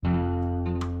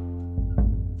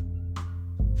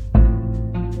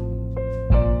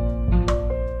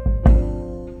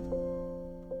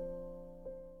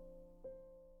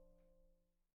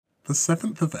the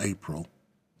 7th of April,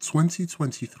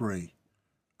 2023,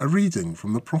 a reading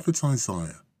from the prophet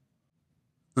Isaiah.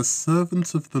 The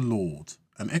servant of the Lord,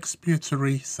 an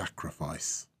expiatory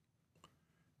sacrifice.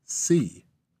 See,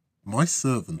 my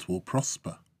servant will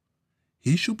prosper.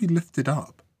 He shall be lifted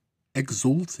up,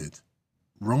 exalted,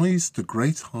 rise to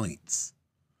great heights.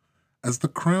 As the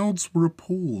crowds were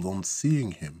appalled on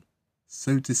seeing him,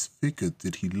 so disfigured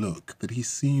did he look that he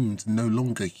seemed no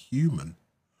longer human.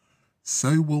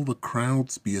 So will the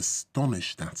crowds be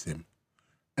astonished at him,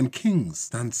 and kings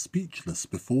stand speechless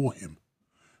before him.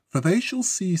 For they shall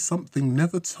see something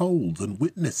never told and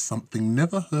witness something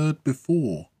never heard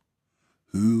before.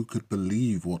 Who could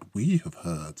believe what we have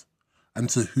heard, and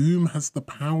to whom has the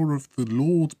power of the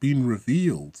Lord been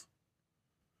revealed?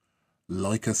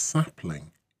 Like a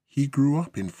sapling, he grew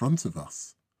up in front of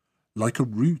us, like a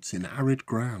root in arid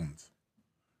ground.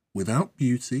 Without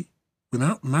beauty,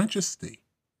 without majesty,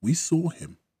 we saw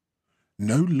him.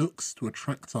 No looks to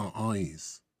attract our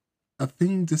eyes. A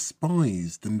thing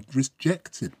despised and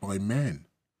rejected by men.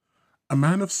 A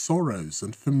man of sorrows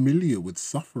and familiar with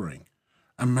suffering.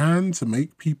 A man to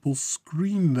make people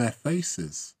screen their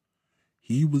faces.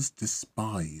 He was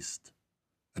despised,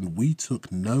 and we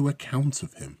took no account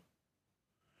of him.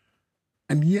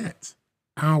 And yet,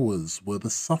 ours were the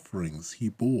sufferings he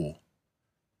bore.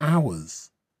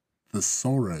 Ours, the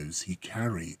sorrows he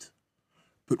carried.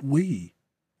 But we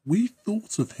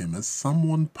thought of him as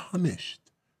someone punished,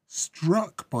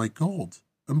 struck by God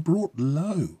and brought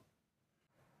low.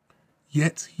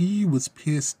 Yet he was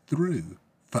pierced through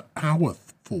for our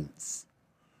faults,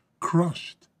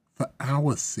 crushed for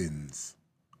our sins.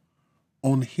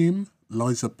 On him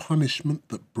lies a punishment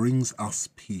that brings us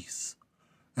peace,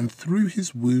 and through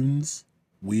his wounds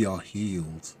we are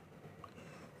healed.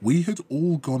 We had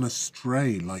all gone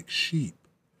astray like sheep,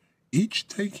 each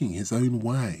taking his own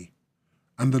way,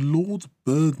 and the Lord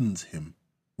burdened him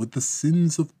with the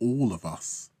sins of all of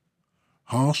us.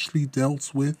 Harshly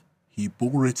dealt with, he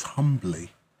bore it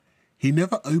humbly. He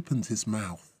never opened his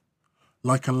mouth.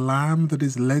 Like a lamb that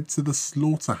is led to the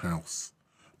slaughterhouse,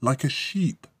 like a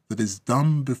sheep that is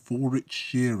dumb before its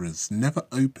shearers, never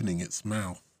opening its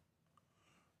mouth.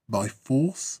 By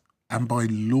force and by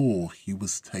law he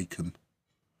was taken.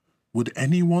 Would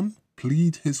anyone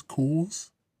plead his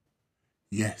cause?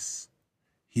 Yes,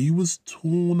 he was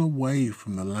torn away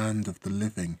from the land of the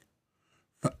living,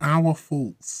 for our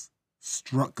faults,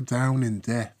 struck down in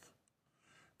death.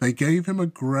 They gave him a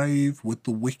grave with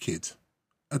the wicked,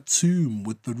 a tomb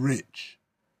with the rich,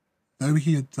 though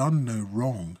he had done no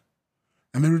wrong,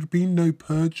 and there had been no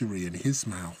perjury in his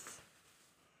mouth.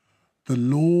 The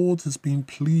Lord has been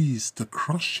pleased to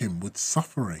crush him with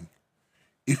suffering.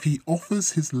 If he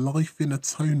offers his life in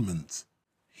atonement,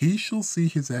 he shall see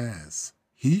his heirs.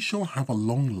 He shall have a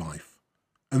long life,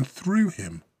 and through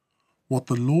him what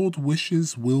the Lord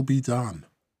wishes will be done.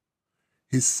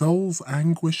 His soul's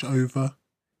anguish over,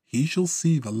 he shall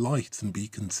see the light and be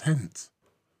content.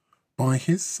 By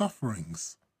his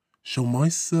sufferings shall my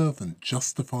servant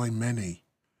justify many,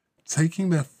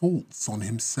 taking their faults on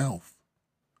himself.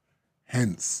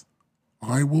 Hence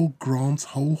I will grant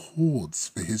whole hordes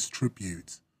for his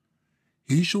tribute.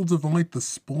 He shall divide the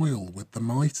spoil with the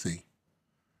mighty.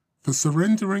 For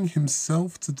surrendering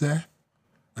himself to death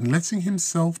and letting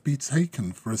himself be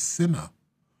taken for a sinner,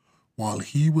 while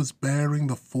he was bearing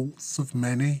the faults of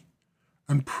many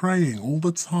and praying all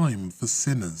the time for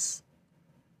sinners.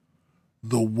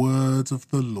 The word of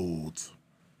the Lord.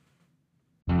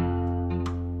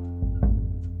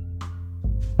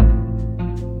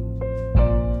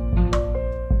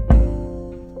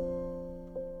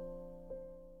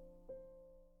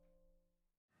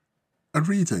 A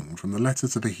reading from the letter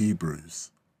to the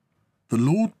Hebrews. The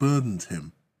Lord burdened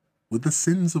him with the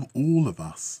sins of all of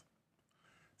us.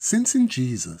 Since in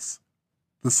Jesus,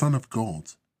 the Son of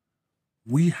God,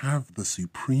 we have the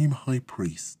supreme high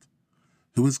priest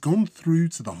who has gone through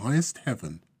to the highest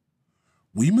heaven,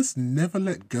 we must never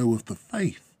let go of the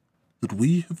faith that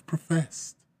we have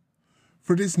professed.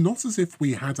 For it is not as if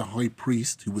we had a high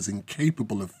priest who was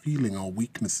incapable of feeling our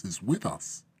weaknesses with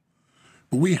us,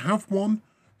 but we have one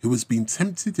who has been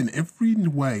tempted in every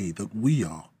way that we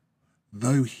are,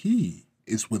 though he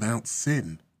is without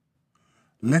sin.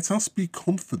 Let us be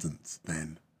confident,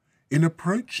 then, in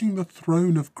approaching the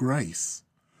throne of grace,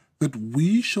 that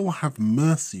we shall have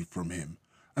mercy from him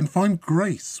and find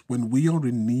grace when we are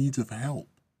in need of help.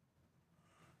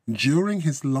 During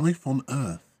his life on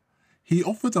earth, he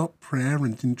offered up prayer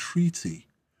and entreaty,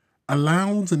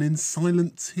 aloud and in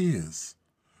silent tears,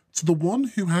 to the one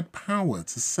who had power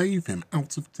to save him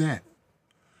out of death,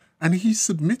 and he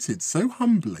submitted so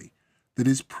humbly that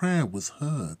his prayer was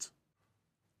heard.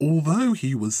 Although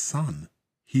he was Son,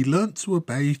 he learnt to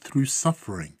obey through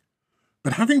suffering,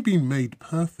 but having been made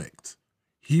perfect,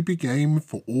 he became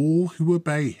for all who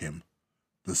obey him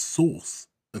the source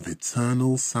of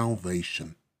eternal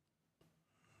salvation.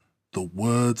 The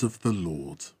word of the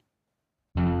Lord.